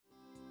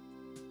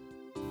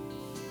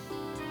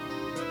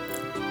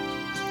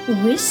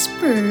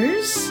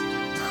Whispers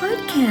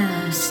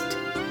podcast.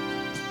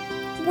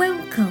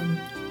 Welcome.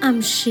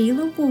 I'm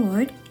Sheila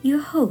Ward,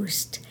 your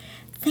host.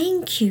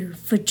 Thank you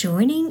for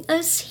joining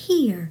us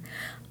here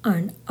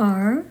on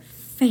our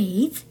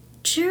faith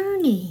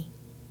journey.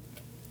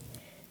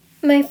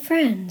 My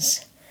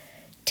friends,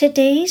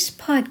 today's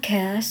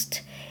podcast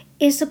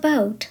is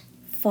about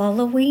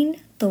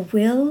following the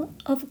will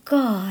of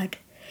God,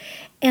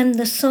 and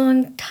the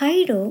song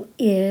title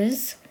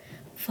is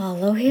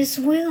Follow His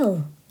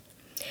Will.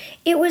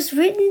 It was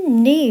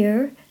written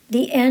near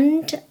the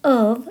end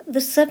of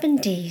the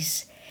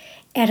 70s,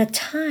 at a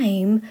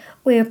time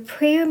where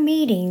prayer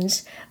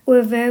meetings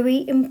were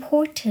very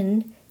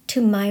important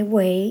to my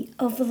way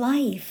of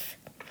life.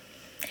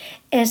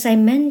 As I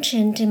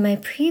mentioned in my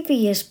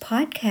previous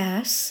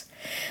podcasts,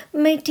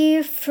 my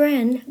dear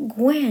friend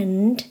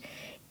Gwen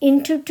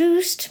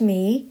introduced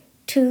me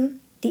to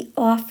the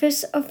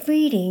Office of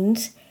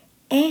Readings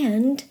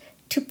and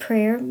to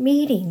prayer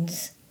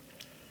meetings.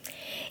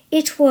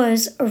 It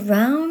was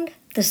around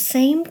the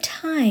same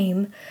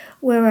time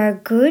where our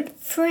good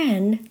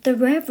friend, the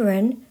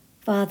Reverend,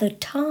 Father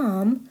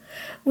Tom,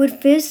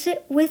 would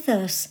visit with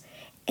us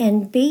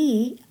and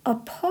be a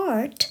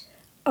part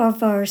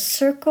of our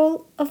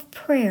circle of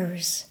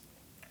prayers.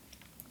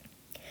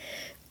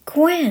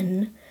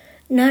 Gwen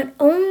not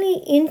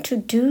only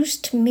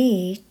introduced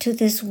me to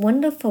this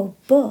wonderful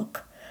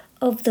book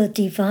of the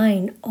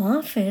Divine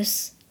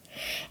Office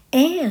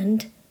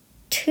and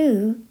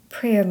to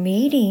prayer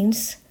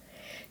meetings,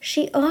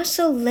 she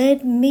also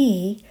led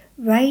me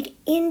right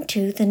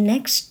into the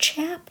next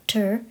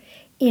chapter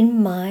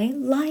in my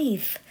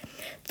life,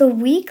 the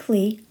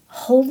weekly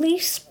Holy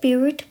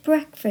Spirit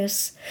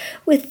breakfast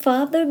with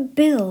Father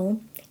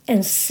Bill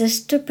and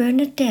Sister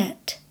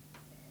Bernadette.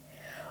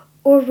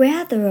 Or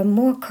rather, a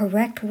more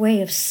correct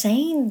way of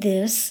saying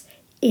this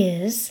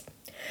is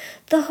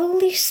the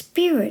Holy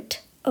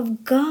Spirit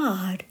of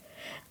God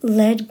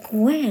led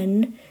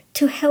Gwen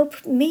to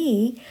help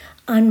me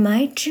on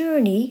my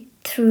journey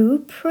through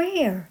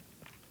prayer.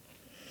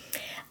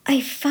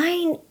 I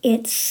find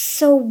it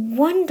so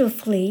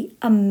wonderfully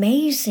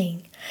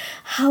amazing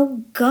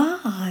how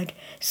God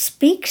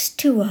speaks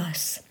to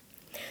us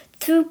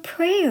through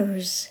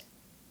prayers,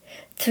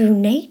 through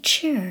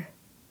nature,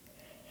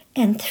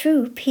 and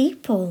through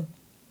people.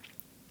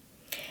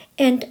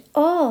 And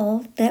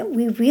all that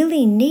we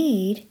really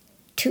need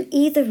to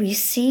either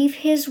receive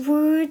His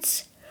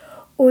words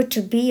or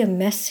to be a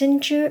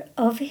messenger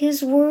of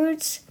His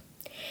words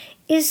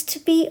is to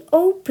be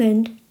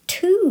open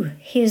to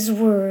His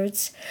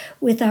words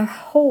with our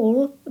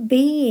whole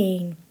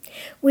being,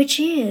 which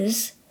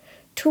is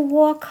to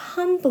walk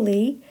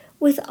humbly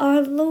with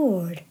our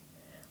Lord,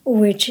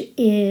 which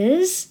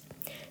is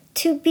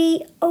to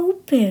be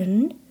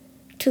open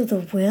to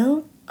the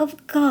will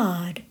of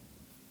God.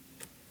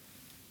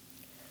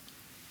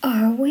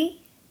 Are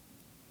we?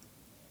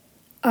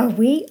 Are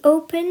we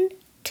open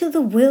to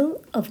the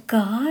will of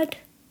God?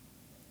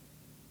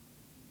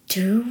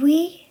 Do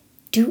we?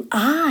 Do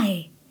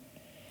I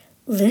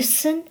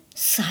listen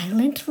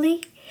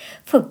silently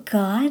for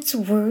God's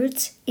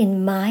words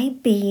in my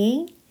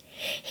being,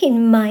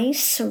 in my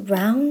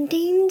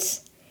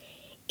surroundings,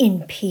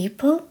 in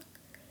people?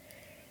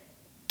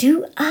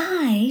 Do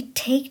I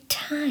take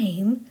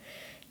time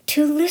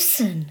to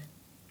listen?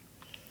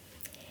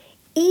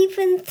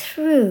 Even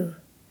through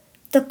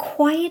the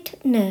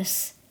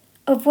quietness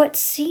of what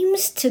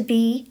seems to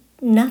be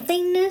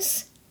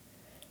nothingness,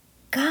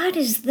 God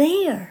is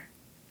there.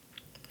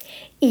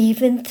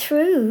 Even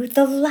through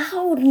the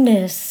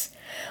loudness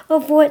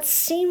of what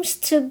seems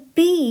to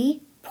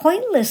be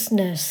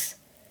pointlessness,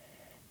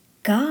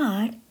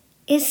 God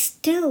is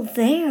still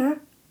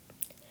there.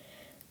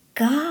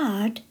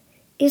 God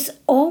is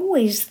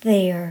always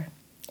there,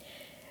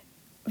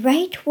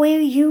 right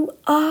where you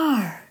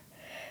are,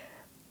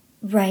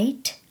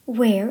 right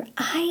where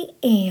I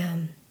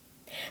am.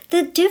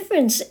 The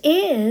difference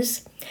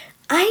is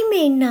I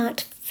may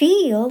not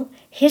feel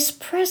His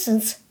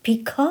presence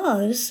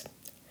because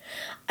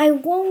I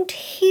won't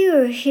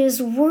hear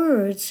His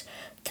words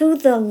through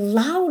the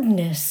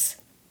loudness.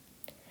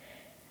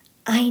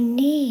 I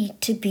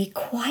need to be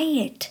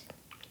quiet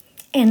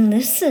and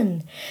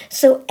listen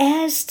so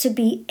as to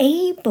be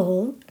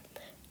able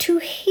to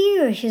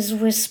hear His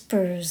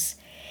whispers,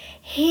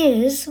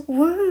 His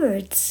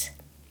words.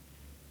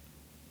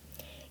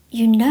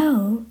 You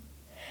know,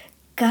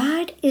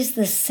 God is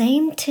the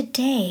same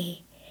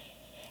today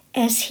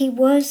as He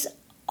was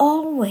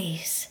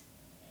always,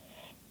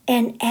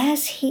 and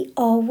as He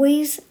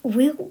always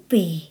will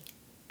be.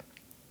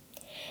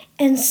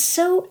 And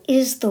so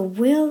is the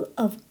will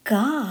of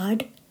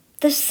God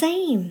the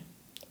same.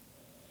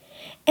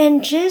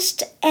 And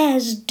just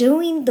as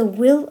doing the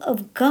will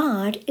of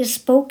God is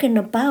spoken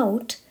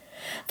about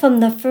from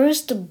the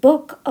first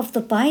book of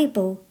the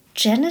Bible,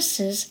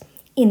 Genesis,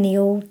 in the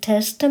Old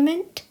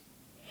Testament,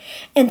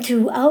 and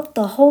throughout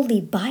the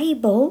Holy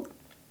Bible,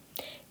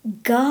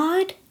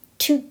 God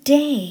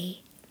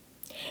today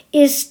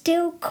is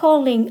still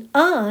calling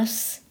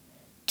us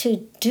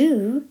to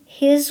do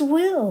His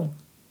will.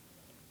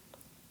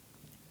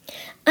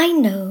 I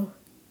know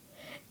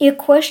your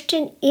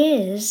question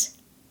is,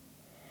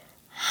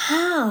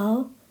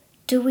 how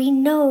do we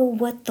know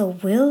what the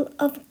will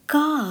of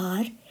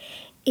God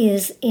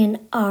is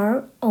in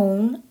our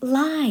own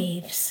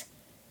lives?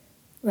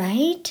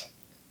 Right?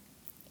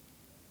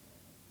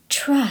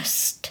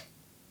 Trust.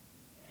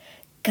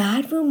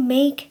 God will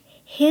make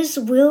His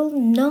will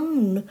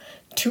known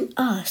to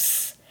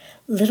us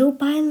little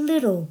by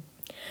little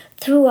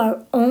through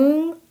our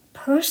own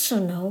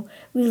personal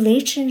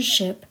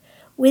relationship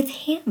with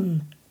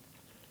Him.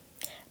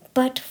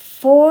 But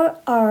for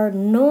our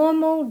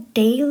normal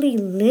daily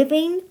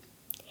living,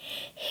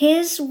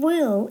 His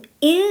will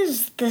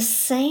is the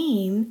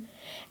same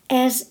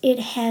as it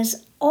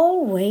has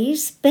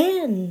always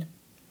been.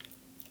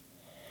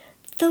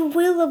 The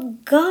will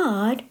of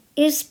God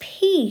is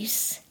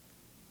peace.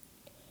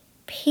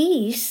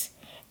 Peace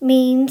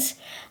means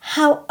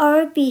how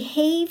our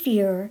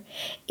behavior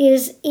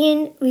is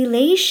in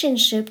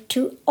relationship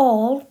to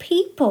all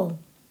people.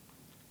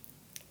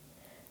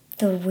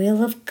 The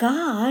will of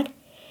God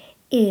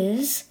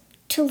is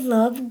to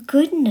love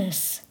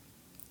goodness,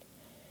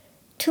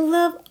 to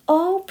love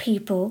all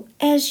people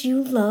as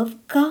you love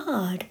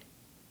God.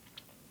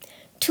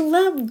 To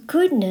love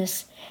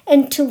goodness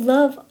and to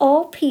love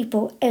all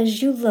people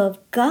as you love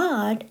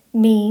God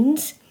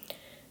means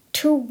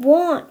to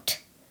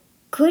want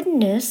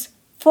goodness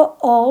for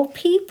all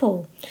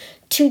people,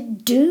 to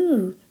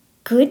do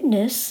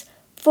goodness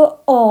for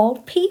all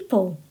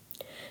people,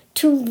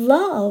 to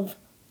love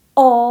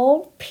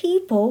all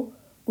people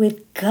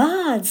with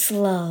God's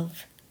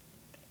love.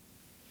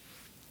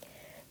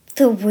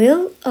 The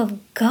will of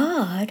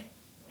God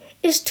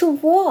is to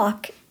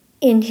walk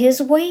in His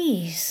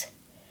ways.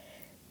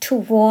 To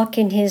walk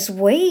in His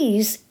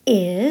ways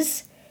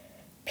is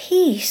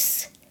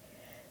peace,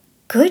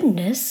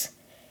 goodness,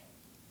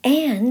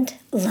 and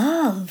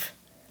love.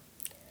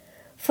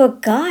 For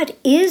God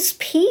is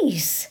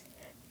peace,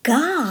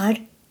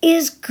 God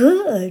is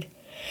good,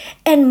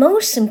 and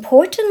most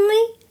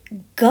importantly,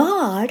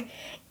 God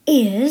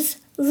is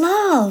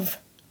love.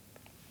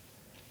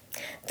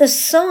 The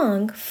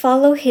song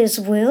Follow His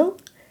Will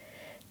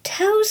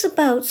tells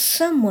about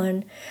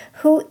someone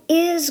who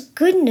is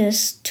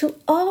goodness to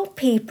all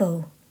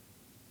people,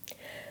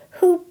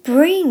 who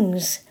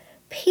brings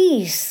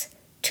peace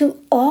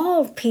to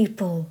all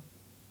people,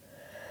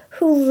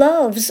 who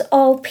loves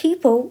all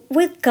people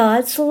with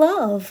God's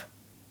love.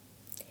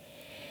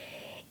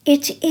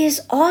 It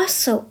is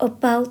also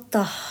about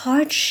the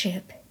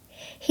hardship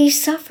He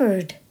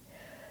suffered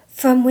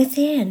from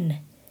within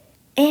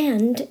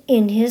and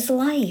in His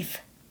life.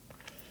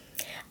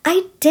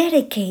 I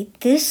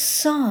dedicate this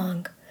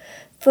song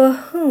for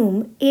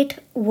whom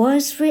it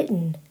was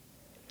written,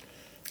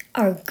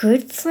 our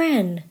good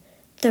friend,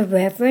 the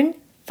Reverend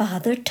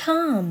Father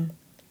Tom.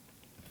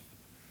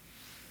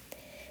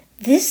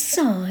 This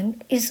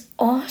song is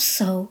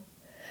also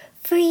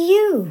for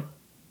you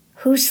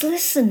who's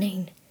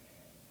listening.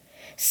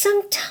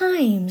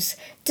 Sometimes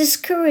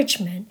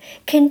discouragement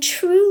can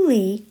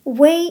truly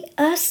weigh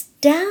us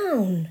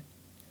down.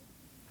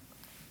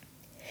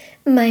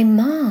 My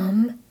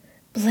mom,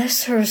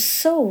 bless her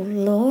soul,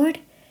 Lord,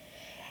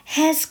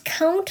 has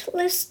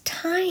countless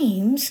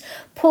times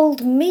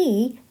pulled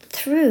me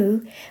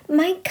through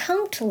my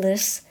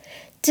countless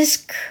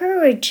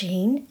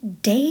discouraging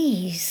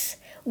days,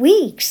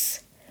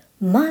 weeks,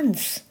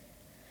 months,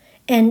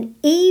 and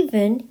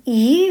even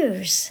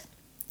years.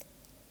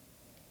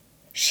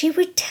 She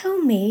would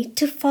tell me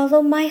to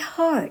follow my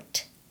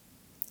heart,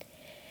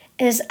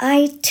 as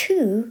I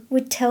too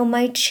would tell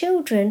my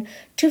children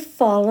to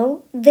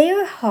follow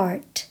their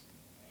heart.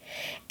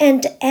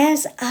 And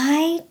as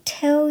I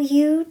tell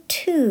you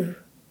too,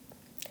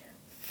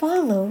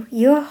 follow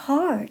your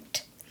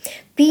heart.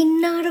 Be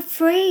not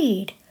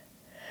afraid.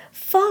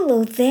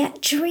 Follow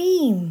that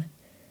dream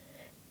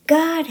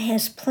God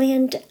has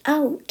planned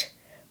out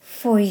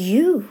for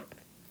you.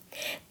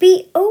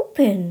 Be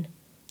open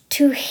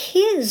to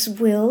His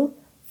will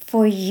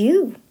for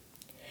you.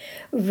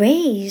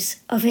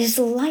 Rays of His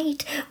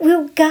light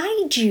will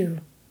guide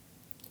you.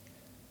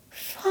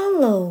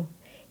 Follow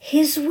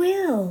His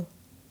will.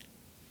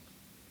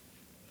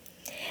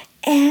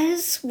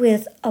 As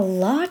with a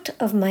lot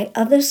of my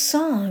other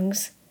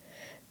songs,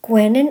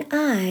 Gwen and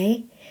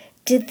I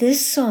did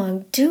this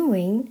song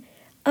during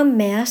a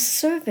Mass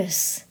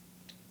service.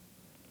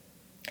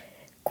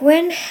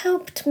 Gwen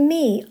helped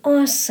me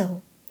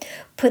also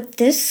put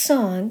this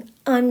song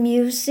on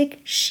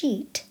music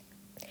sheet.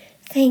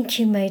 Thank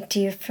you, my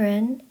dear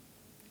friend.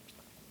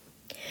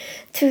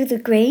 Through the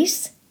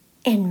grace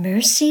and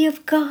mercy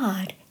of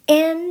God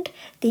and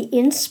the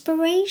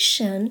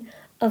inspiration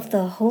of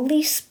the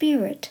Holy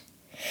Spirit,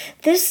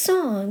 this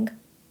song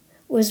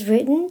was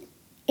written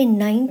in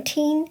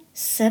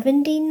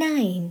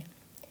 1979.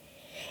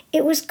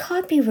 It was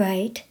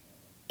copyrighted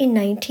in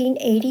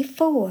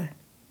 1984.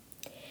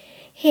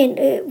 And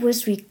it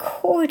was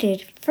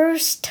recorded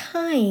first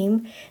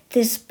time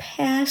this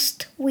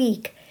past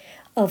week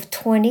of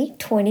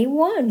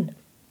 2021.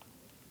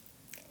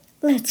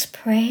 Let's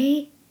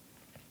pray.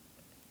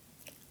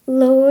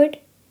 Lord,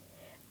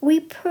 we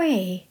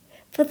pray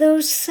for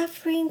those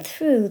suffering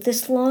through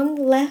this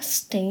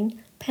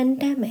long-lasting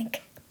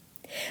pandemic.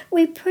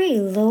 We pray,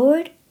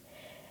 Lord,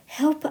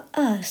 help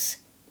us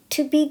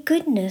to be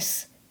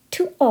goodness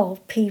to all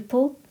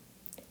people,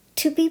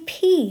 to be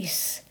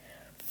peace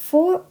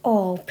for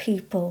all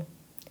people,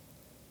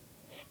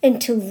 and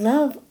to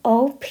love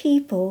all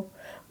people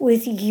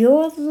with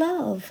your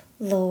love,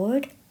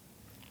 Lord.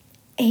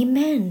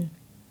 Amen.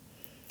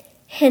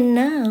 And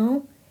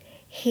now,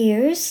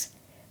 here's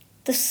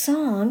the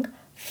song,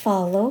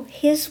 Follow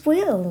His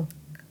Will.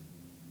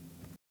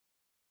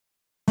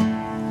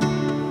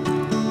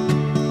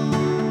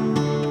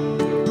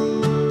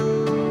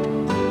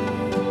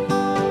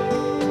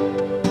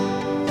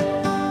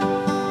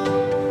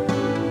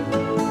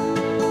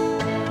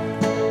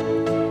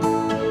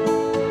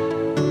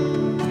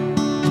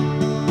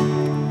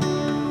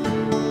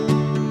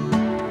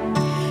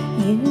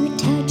 You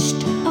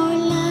touched our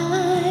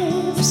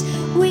lives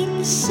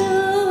with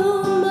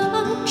so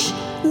much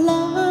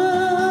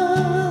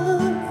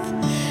love.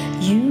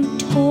 You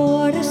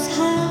taught us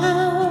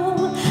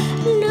how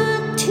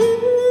not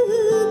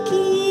to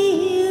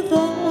give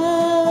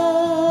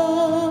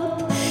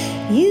up.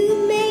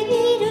 You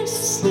made us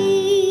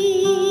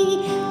see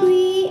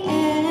reality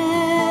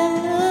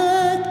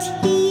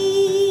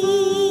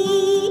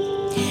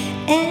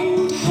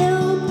and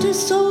helped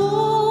us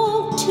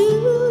all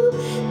to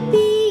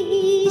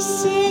be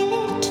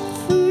set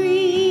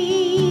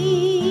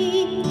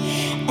free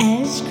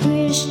as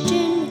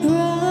Christian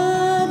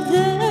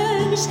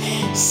brothers,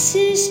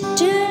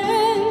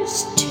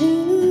 sisters too.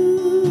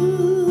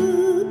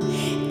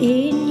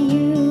 In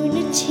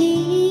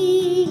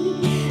unity,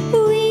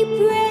 we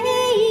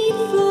pray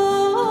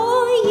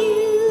for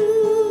you.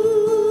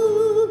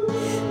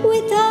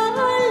 With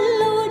our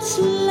Lord's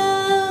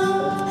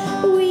love,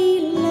 we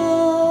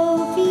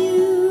love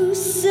you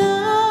so.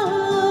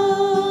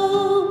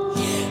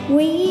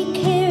 We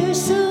care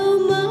so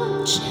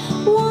much,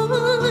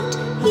 want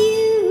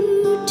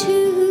you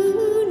to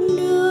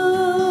know.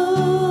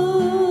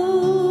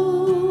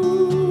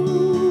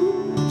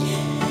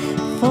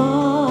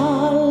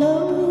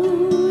 Follow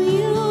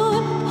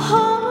your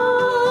heart,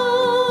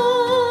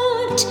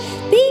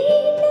 be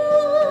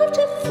not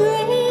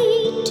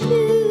afraid to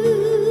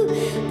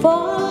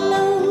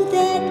follow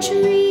that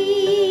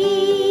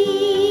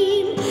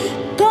dream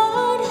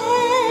God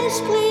has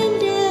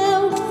planned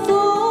out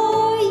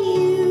for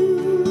you.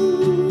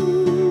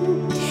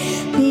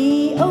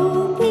 Be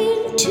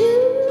open to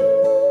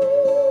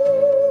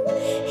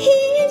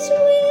His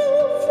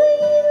will for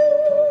you.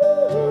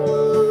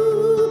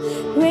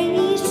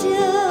 Rays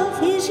of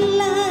His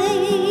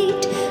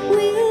light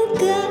will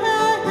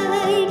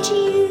guide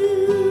you.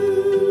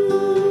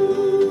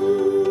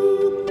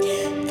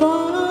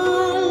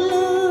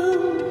 Follow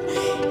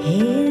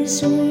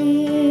His will.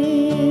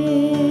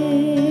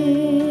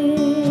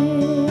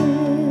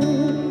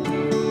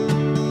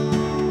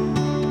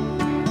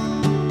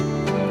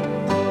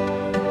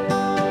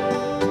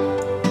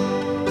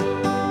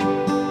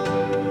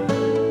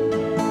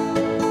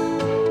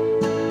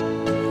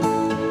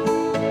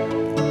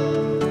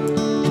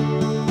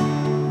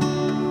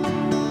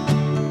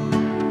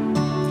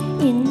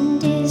 In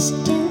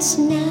distance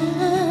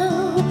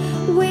now,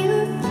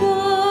 we're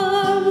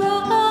far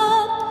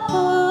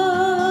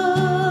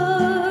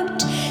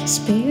apart.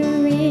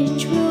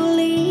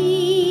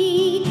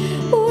 Spiritually,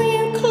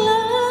 we're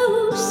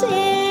close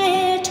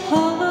at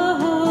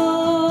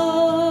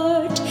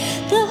heart.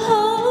 The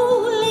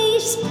Holy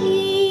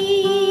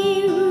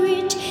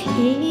Spirit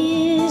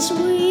is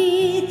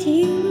with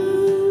you.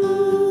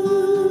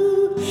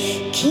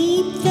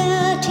 Keep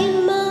that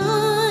in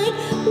mind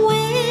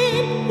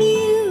when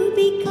you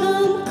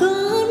become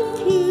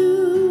confused.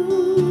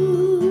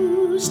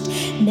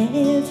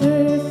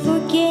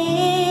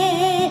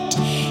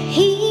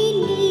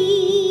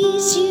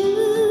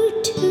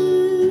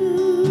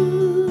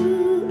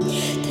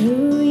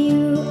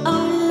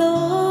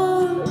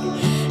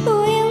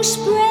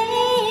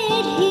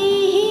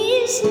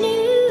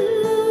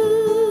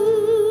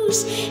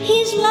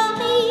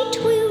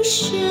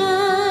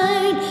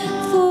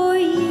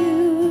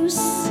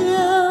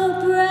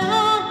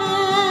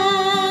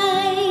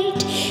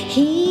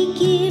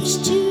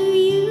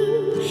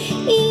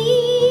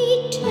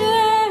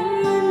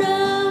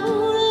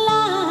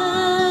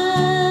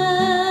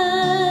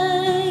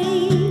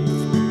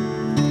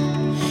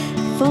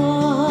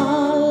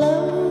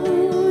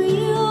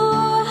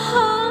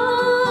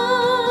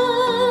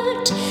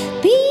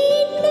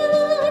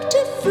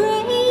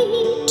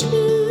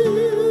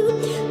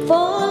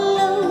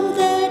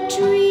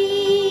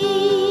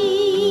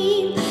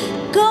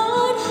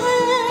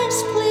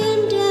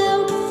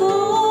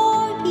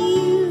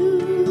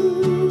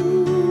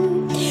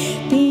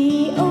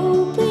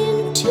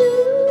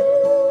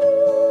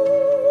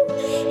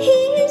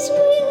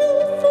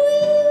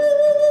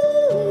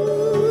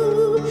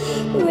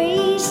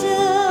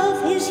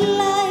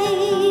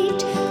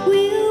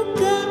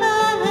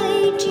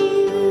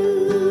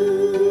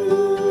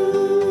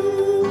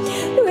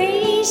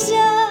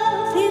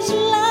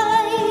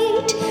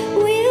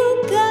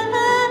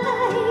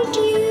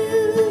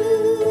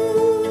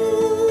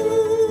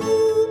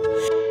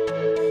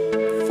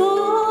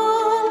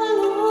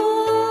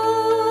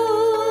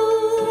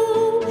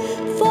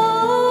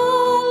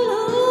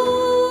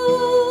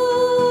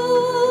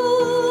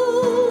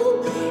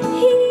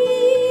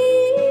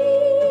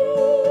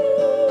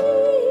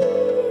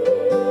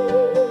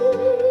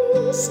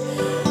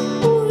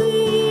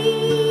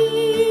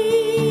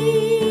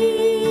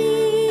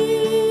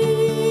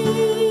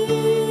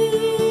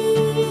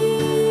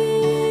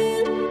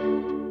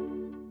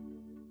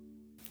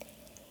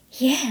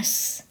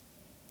 Yes,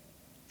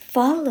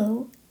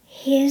 follow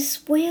His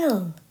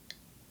will.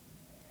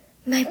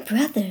 My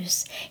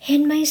brothers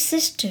and my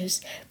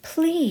sisters,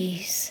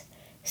 please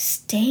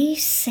stay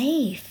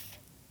safe.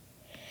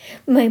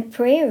 My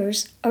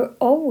prayers are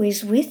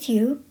always with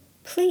you.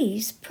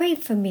 Please pray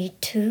for me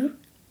too.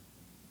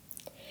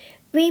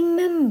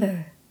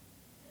 Remember,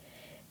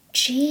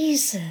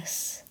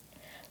 Jesus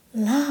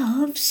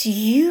loves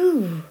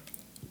you.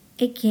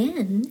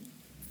 Again,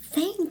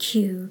 thank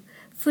you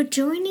for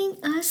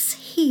joining us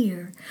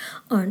here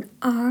on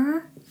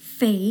our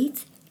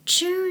faith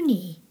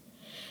journey.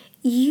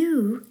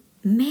 You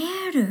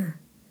matter.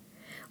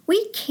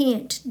 We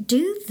can't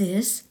do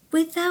this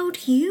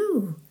without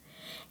you.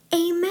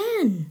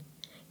 Amen.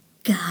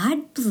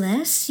 God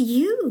bless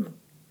you.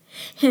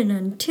 And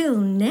until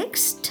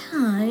next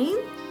time,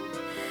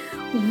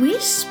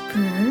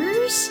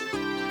 Whispers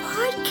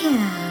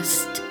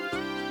Podcast.